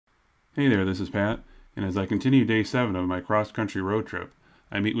Hey there, this is Pat, and as I continue day 7 of my cross-country road trip,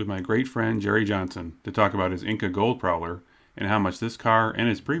 I meet with my great friend Jerry Johnson to talk about his Inca Gold Prowler and how much this car and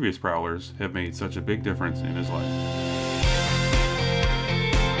his previous Prowlers have made such a big difference in his life.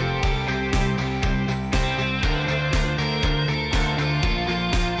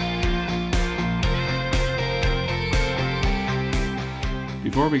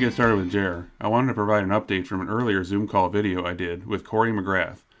 Before we get started with Jer, I wanted to provide an update from an earlier Zoom call video I did with Corey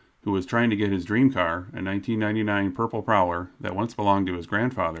McGrath, who was trying to get his dream car, a 1999 purple Prowler that once belonged to his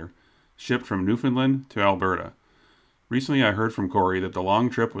grandfather, shipped from Newfoundland to Alberta. Recently I heard from Corey that the long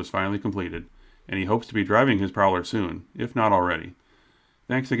trip was finally completed, and he hopes to be driving his Prowler soon, if not already.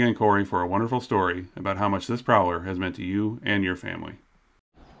 Thanks again, Corey, for a wonderful story about how much this Prowler has meant to you and your family.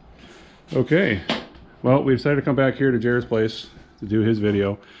 Okay, well, we decided to come back here to Jer's place to do his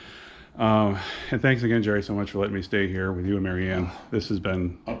video. And thanks again, Jerry, so much for letting me stay here with you and Marianne. This has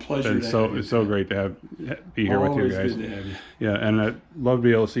been a pleasure. It's so great to be here with you guys. Good to have you. Yeah, and I'd love to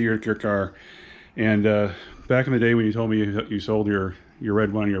be able to see your car. And back in the day when you told me you sold your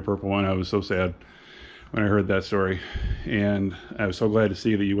red one, your purple one, I was so sad when I heard that story. And I was so glad to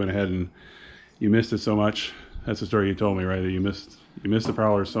see that you went ahead and you missed it so much. That's the story you told me, right? That you missed the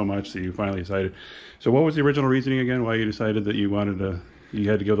Prowler so much that you finally decided. So what was the original reasoning again? Why you decided that you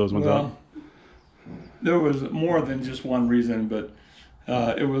had to give those ones up? There was more than just one reason, but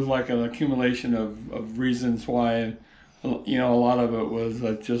it was like an accumulation of reasons why. You know, a lot of it was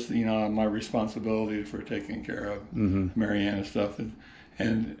just, you know, my responsibility for taking care of Marianne and stuff,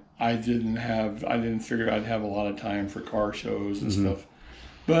 and I didn't figure I'd have a lot of time for car shows and stuff,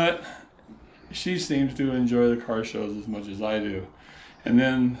 but she seems to enjoy the car shows as much as I do. And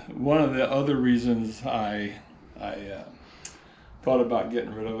then one of the other reasons I thought about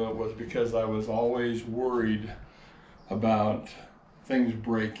getting rid of it was because I was always worried about things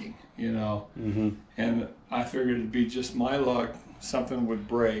breaking, you know. And I figured it'd be just my luck, something would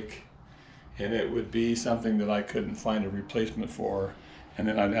break, and it would be something that I couldn't find a replacement for, and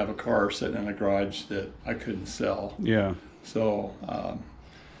then I'd have a car sitting in a garage that I couldn't sell. Yeah. So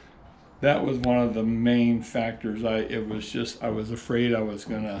that was one of the main factors. I was afraid I was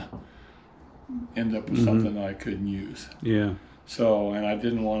gonna end up with something that I couldn't use. Yeah. So, and I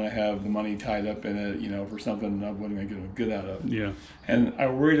didn't want to have the money tied up in it, you know, for something I wasn't going to get good out of. Yeah. And I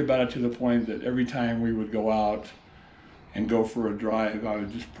worried about it to the point that every time we would go out and go for a drive, I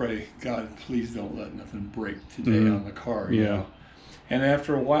would just pray, God, please don't let nothing break today on the car. You know? And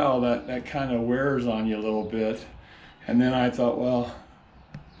after a while, that kind of wears on you a little bit. And then I thought, well,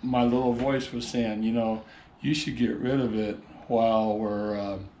 my little voice was saying, you know, you should get rid of it while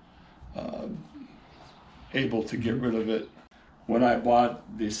we're able to get rid of it. When I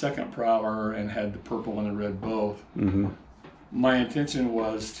bought the second Prowler and had the purple and the red both, my intention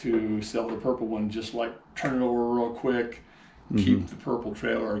was to sell the purple one, just like turn it over real quick, keep the purple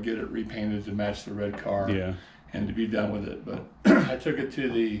trailer, get it repainted to match the red car, and to be done with it. But I took it to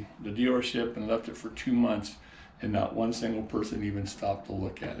the dealership and left it for 2 months, and not one single person even stopped to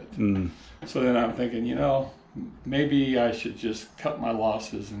look at it. So then I'm thinking, you know, maybe I should just cut my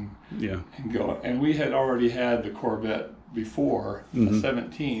losses and go. And we had already had the Corvette before, a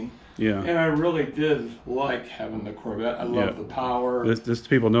 17. And I really did like having the Corvette. I love the power. This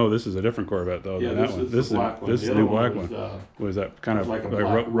people know this is a different Corvette though than that one. This is the new black one. Was that kind of like a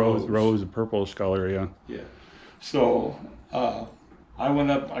rose purplish color? Yeah. So I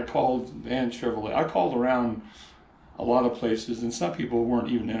went up. I called Van Chevrolet. I called around a lot of places, and some people weren't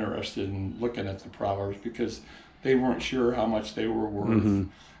even interested in looking at the Prowlers because they weren't sure how much they were worth,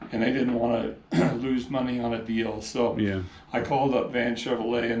 and they didn't want to lose money on a deal. So I called up Van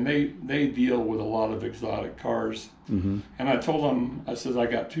Chevrolet, and they deal with a lot of exotic cars. And I told them, I said, I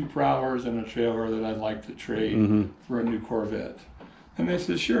got 2 Prowlers and a trailer that I'd like to trade for a new Corvette. And they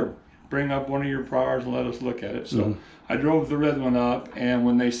said, sure, bring up one of your Prowlers and let us look at it. So I drove the red one up, and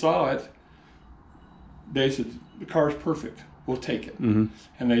when they saw it, they said, the car's perfect, we'll take it. And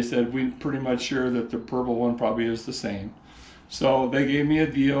they said, we're pretty much sure that the purple one probably is the same. So they gave me a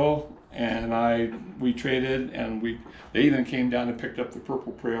deal, and we traded, and they even came down and picked up the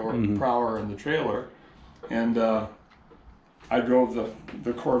purple Prowler and the trailer, and I drove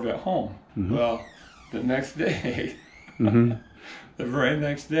the Corvette home. Well, the next day, the very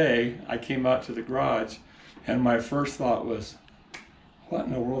next day, I came out to the garage, and my first thought was, what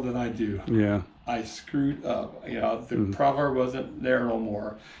in the world did I do? I screwed up. You know, the Prowler wasn't there no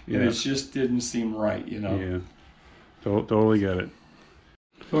more, and it just didn't seem right. You know. Totally get it.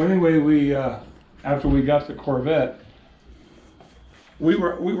 So anyway, we after we got the Corvette, we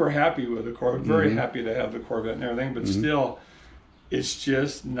were happy with the Corvette, very happy to have the Corvette and everything, but still, it's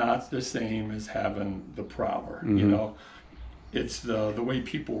just not the same as having the Prowler. You know, it's the way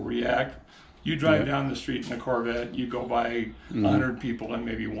people react. You drive down the street in a Corvette, you go by 100 people and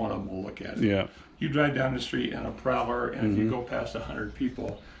maybe one of them will look at it. Yeah. You drive down the street in a Prowler, and if you go past 100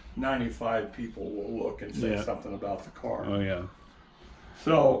 people, 95 people will look and say something about the car. Oh yeah.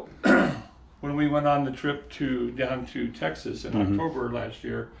 So when we went on the trip down to Texas in October last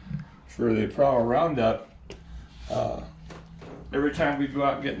year for the Prowler Roundup, every time we'd go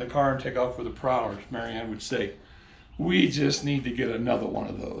out and get in the car and take off with the Prowlers, Marianne would say, "We just need to get another one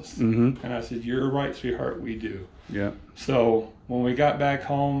of those." And I said, "You're right, sweetheart, we do." Yeah. So when we got back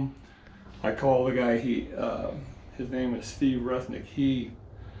home, I called the guy. His name is Steve Rethnick. He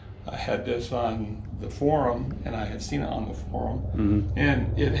had this on the forum, and I had seen it on the forum,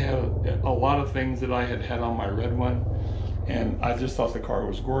 and it had a lot of things that I had on my red one, and I just thought the car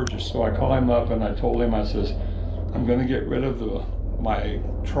was gorgeous. So I called him up and I told him, I says, "I'm going to get rid of my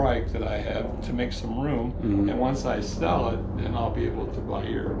trike that I have to make some room, and once I sell it, then I'll be able to buy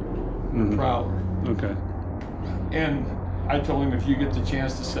your Prowler." Okay. And I told him, if you get the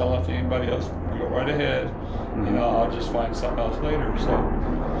chance to sell it to anybody else, go right ahead. You know, I'll just find something else later. So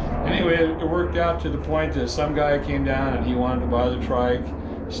anyway, it worked out to the point that some guy came down and he wanted to buy the trike.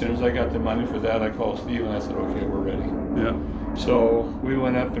 As soon as I got the money for that, I called Steve and I said, "Okay, we're ready." Yeah. So we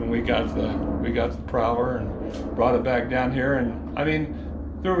went up and we got the Prowler and brought it back down here. And I mean,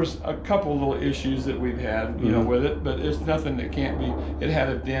 there was a couple little issues that we've had, you know, with it, but it's nothing that can't be. It had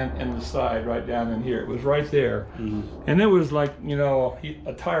a dent in the side right down in here. It was right there, and it was like, you know,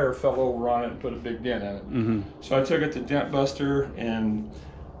 a tire fell over on it and put a big dent in it. So I took it to Dent Buster, and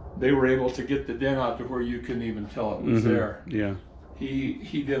they were able to get the dent out to where you couldn't even tell it was there. Yeah.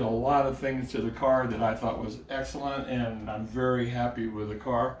 He did a lot of things to the car that I thought was excellent, and I'm very happy with the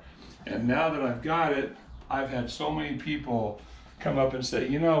car. And now that I've got it, I've had so many people come up and say,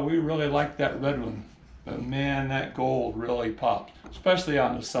 "You know, we really like that red one, but man, that gold really popped, especially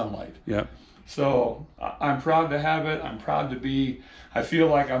out in the sunlight." Yeah. So I'm proud to have it. I'm proud to be, I feel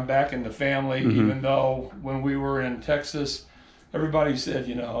like I'm back in the family, even though when we were in Texas, everybody said,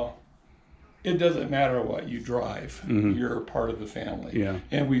 you know, it doesn't matter what you drive, you're part of the family. Yeah.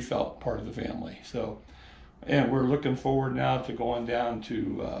 And we felt part of the family. So, and we're looking forward now to going down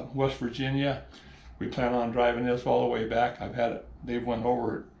to West Virginia. We plan on driving this all the way back. I've had it, they've went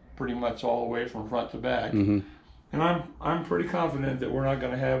over it pretty much all the way from front to back. And I'm pretty confident that we're not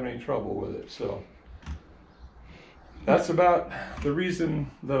going to have any trouble with it. So that's about the reason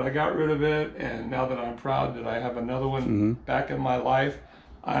that I got rid of it. And now that I'm proud that I have another one back in my life,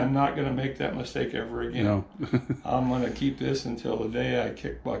 I'm not going to make that mistake ever again. No. I'm going to keep this until the day I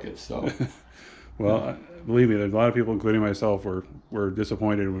kick buckets. So, well, believe me, there's a lot of people, including myself, were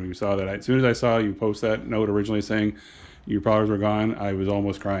disappointed when we saw that. As soon as I saw you post that note originally saying your Prowlers were gone, I was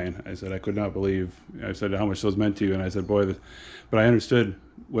almost crying. I said I could not believe. I said how much those meant to you, and I said, boy, but I understood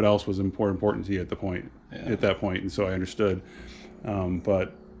what else was important to you at that point, and so I understood.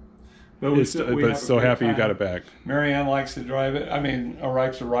 But it's so happy you got it back. Marianne likes to drive it. I mean,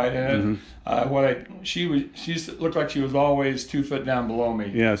 likes to ride in it. She looked like she was always 2 foot down below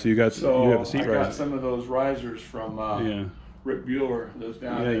me. Yeah, so you have a seat riser. I got some of those risers from Rick Bueller. Those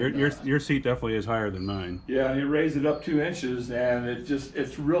down. Yeah, your seat definitely is higher than mine. Yeah, and you raise it up 2 inches, and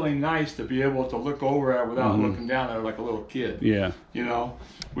it's really nice to be able to look over at it without looking down at it like a little kid. Yeah. You know,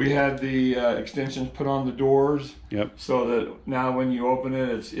 we had the extensions put on the doors. Yep. So that now when you open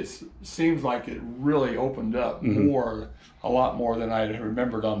it, it seems like it really opened up a lot more than I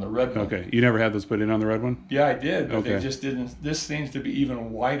remembered on the red one. Okay, you never had those put in on the red one? Yeah, I did, but they just didn't. This seems to be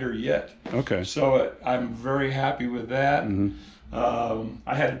even wider yet. Okay. So I'm very happy with that.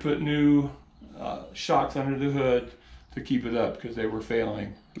 I had to put new shocks under the hood to keep it up because they were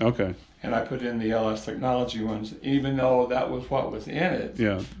failing. Okay. And I put in the LS Technology ones, even though that was what was in it.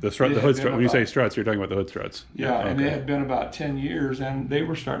 Yeah, the hood strut. When you say struts, you're talking about the hood struts. Yeah, and they had been about 10 years, and they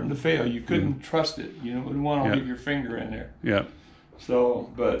were starting to fail. You couldn't trust it. You wouldn't want to leave your finger in there. Yeah. So,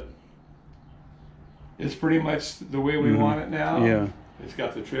 but it's pretty much the way we want it now. Yeah. It's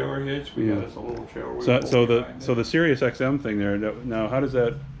got the trailer hitch. We got us a little trailer. So the Sirius XM thing there. Now, how does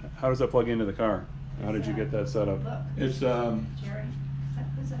that plug into the car? How did you get that set up? It's Jerry,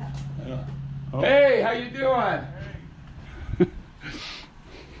 who's that? Oh. Hey, how you doing? Hey.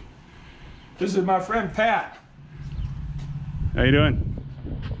 This is my friend Pat. How you doing?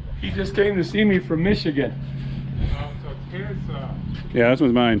 He just came to see me from Michigan. So his, yeah, this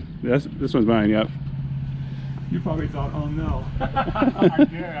one's mine. This one's mine. Yep. You probably thought, oh no. I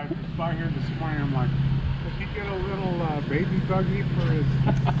did. I was by here this morning. I'm like, does he get a little baby buggy for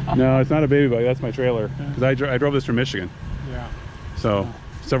his? No, it's not a baby buggy. That's my trailer. Because I drove this from Michigan. Yeah. So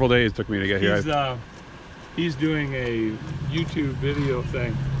several days took me to get here. He's doing a YouTube video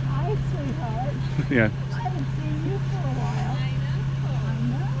thing. Hi, sweetheart. Yeah. I haven't seen you for a while. I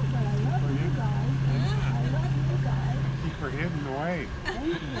know, but I love you guys. I love you guys. Keep her hidden away. Thank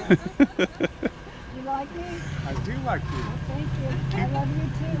you. You like me? I do like you. Thank you. I love you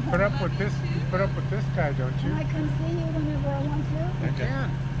too. Put up with this. You put up with this guy, don't Can you? I come see you whenever I want to? You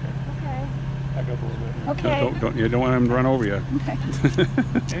can. Okay. Back up a little bit. Okay. You don't want him to run over you.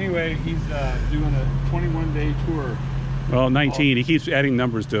 Anyway, he's doing a 21-day tour. Well, 19. He keeps adding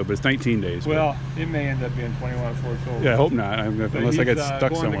numbers to it, but it's 19 days. Well, it may end up being 21 before it's over. Yeah, I hope not. Unless I get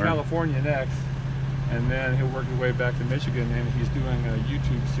stuck going somewhere. to California next, and then he'll work his way back to Michigan, and he's doing a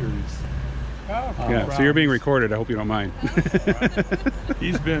YouTube series. Oh, Yeah, so you're being recorded. I hope you don't mind.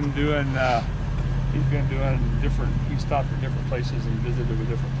 He's been doing different. He stopped at different places and visited with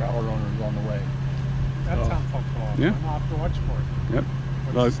different prowler owners on the way. that So, sounds like fun. Yeah. I'll have to watch for it. Yep.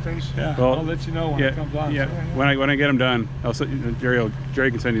 What's Well, the station? Yeah, Well, I'll let you know when it comes on. Yeah. When I get them done, I'll send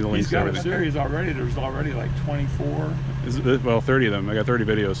Jerry can send you the links. He's got to a everything. series already. There's already like 24. Well, 30 of them. I got 30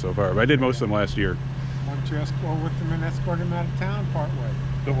 videos so far, but I did most of them last year. Why don't you go with them and escort him out of town partway?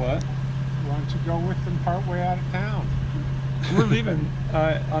 The what? Why don't you go with them partway out of town? We're leaving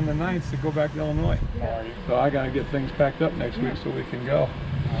on the 9th to go back to Illinois. So I got to get things packed up next week so we can go. All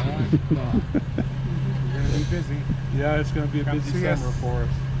right. You're going to be busy. Yeah, it's going to be a Come busy see us. summer for us.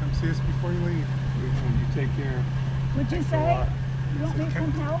 Come see us before you leave. You take care. What'd you say? You want me to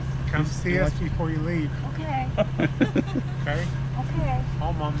come house? Come see us before you leave. Okay. Okay? Okay.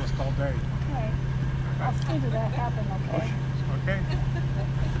 Home almost all day. Okay. I'll see that that happen, okay? Okay?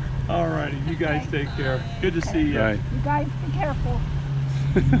 All righty, you guys take care. Good to see you. Bye. You guys be careful.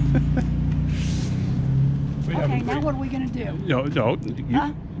 We have Okay, a now great, what are we going to do?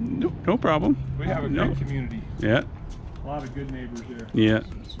 Huh? No problem. we have a great community. Yeah. A lot of good neighbors there. Yeah.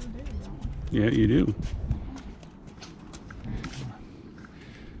 Yeah, you do.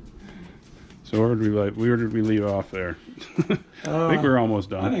 So where did we leave off there? I think we're almost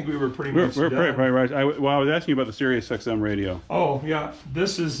done. I think we were pretty We're much pretty done. right. I was asking you about the Sirius XM radio. Oh yeah,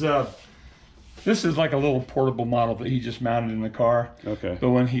 this is like a little portable model that he just mounted in the car. Okay. But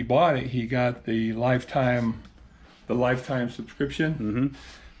when he bought it, he got the lifetime subscription. Mm-hmm.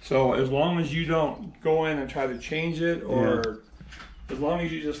 So as long as you don't go in and try to change it, or as long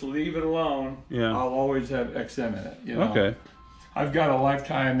as you just leave it alone, Yeah. I'll always have XM in it. You know? Okay. I've got a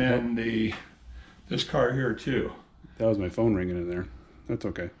lifetime in this car here too. That was my phone ringing in there. That's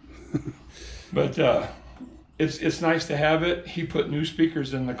okay. But it's nice to have it. He put new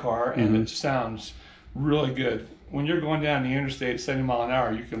speakers in the car, and it sounds really good. When you're going down the interstate at 70 miles an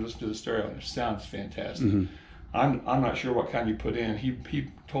hour, you can listen to the stereo, and it sounds fantastic. I'm not sure what kind he put in. He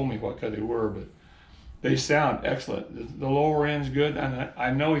told me what kind they were, but they sound excellent. The lower end's good, and I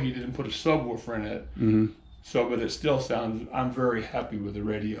know he didn't put a subwoofer in it. So, but it still sounds. I'm very happy with the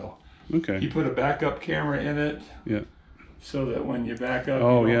radio. Okay. He put a backup camera in it. Yeah. So that when you back up,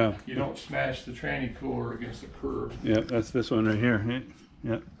 you don't smash the tranny cooler against the curb. Yeah, that's this one right here.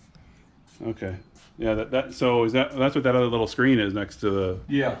 Yeah. Okay. Yeah, so that's what that other little screen is next to the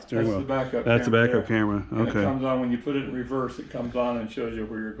steering wheel. The backup. That's the backup camera. And Okay. it comes on when you put it in reverse. It comes on and shows you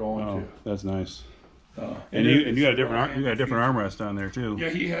where you're going Oh, to. that's nice. And you got a different armrest on there too. Yeah,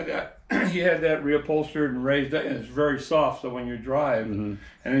 he had that. He had that reupholstered and raised up, and it's very soft. So when you drive, and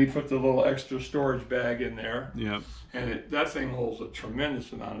then he put the little extra storage bag in there. Yeah. And that thing holds a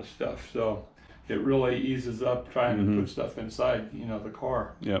tremendous amount of stuff. So it really eases up trying to put stuff inside, the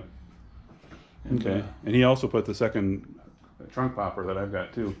car. Yep. And, Okay. And he also put the second trunk popper that I've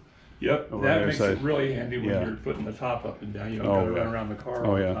got too. Yep. Over That there, makes so- it really handy when Yeah. you're putting the top up and down. You don't Oh, got to yeah. run around the car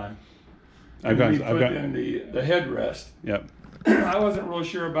Oh, all yeah. the time. I've And got. we put in the headrest. Yep. I wasn't real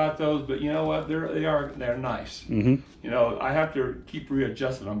sure about those, but you know what? They're nice. Mm-hmm. I have to keep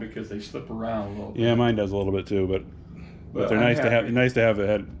readjusting them because they slip around a little bit. Yeah, mine does a little bit too, but they're I'm nice to have. happy. Nice to have the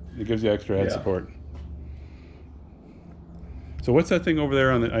head. It gives you extra head Yeah. support. So what's that thing over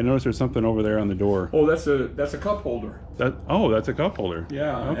there on the? I noticed there's something over there on the door. Oh, that's a cup holder. That's a cup holder.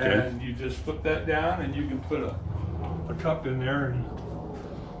 Yeah. Okay. And you just flip that down, and you can put a cup in there, and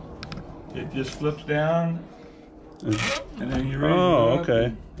it just flips down, and then you're ready. Oh, to go up, okay.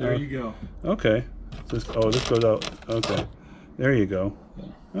 and there you go. Okay. This goes out. Okay. There you go.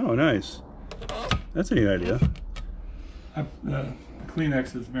 Oh, nice. That's a neat idea.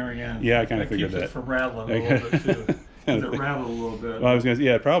 Kleenex is Marianne. Yeah, I kinda figured keeps that. it from rattling a little bit too. 'Cause it rattled a little bit. Well, I was gonna say,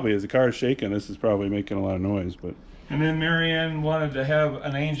 yeah, probably as the car is shaking, this is probably making a lot of noise, but And then Marianne wanted to have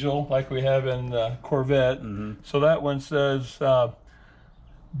an angel like we have in the Corvette. So that one says,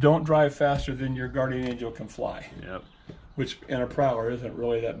 "Don't drive faster than your guardian angel can fly." yep. which in a Prowler isn't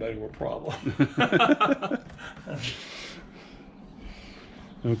really that big of a problem.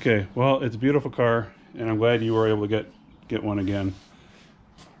 Okay, well, it's a beautiful car, and I'm glad you were able to get one again.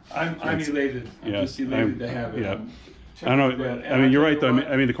 I'm elated. I'm just elated to have it. Yeah. I don't know. I mean, you're right, though.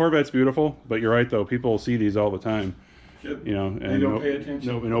 I mean, the Corvette's beautiful, but you're right, though. People see these all the time. Yep. You know, and they don't pay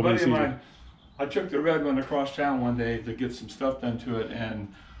attention. Nobody sees it. I took the red one across town one day to get some stuff done to it,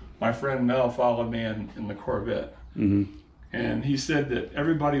 and my friend Mel followed me in the Corvette. Mm-hmm. And he said that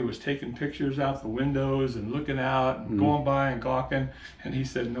everybody was taking pictures out the windows and looking out and going by and gawking, and he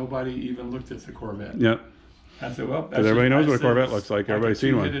said nobody even looked at the Corvette. Yep. I said, well, because everybody knows what a Corvette looks like. Everybody's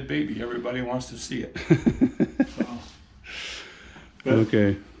seen one. Two-headed baby. Everybody wants to see it. So,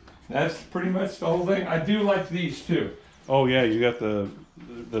 okay. That's pretty much the whole thing. I do like these too. Oh yeah, you got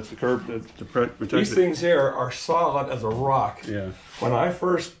that's the curb to protect These things here are solid as a rock. Yeah. When I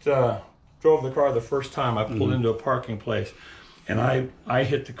first drove the car the first time, I pulled into a parking place, and I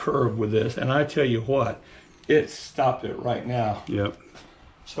hit the curb with this, and I tell you what, it stopped it right now. Yep.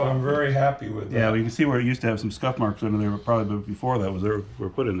 So I'm very happy with that. Yeah, well, you can see where it used to have some scuff marks under there, but probably before that were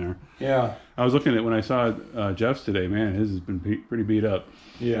put in there. Yeah. I was looking at when I saw Jeff's today. Man, his has been pretty beat up.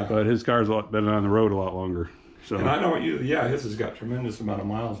 Yeah. But his car's been on the road a lot longer. So. And I know his has got tremendous amount of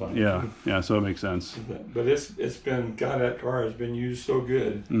miles on it. Yeah, yeah, so it makes sense. But it's been, God, that car has been used so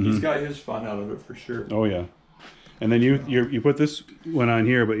good. Mm-hmm. He's got his fun out of it for sure. Oh yeah. And then you put this one on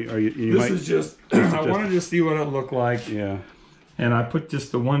here, but this is just I wanted to see what it looked like. Yeah. And I put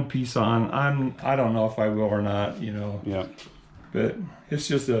just the one piece on. I don't know if I will or not, you know. Yeah. But it's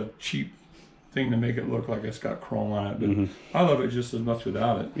just a cheap thing to make it look like it's got chrome on it. But I love it just as much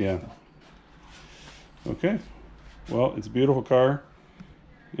without it. Yeah. Okay. Well, it's a beautiful car,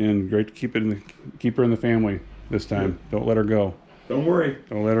 and great to keep her in the family this time. Yeah. Don't let her go. Don't worry.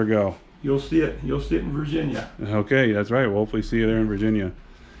 Don't let her go. You'll see it. You'll see it in Virginia. Okay, that's right. We'll hopefully see you there in Virginia.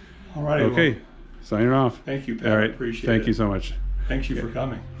 All right. Okay. Well, signing off. Thank you, Pat. All right. Appreciate it. Thank you so much. Thank you for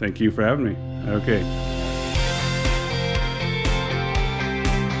coming. Thank you for having me. Okay.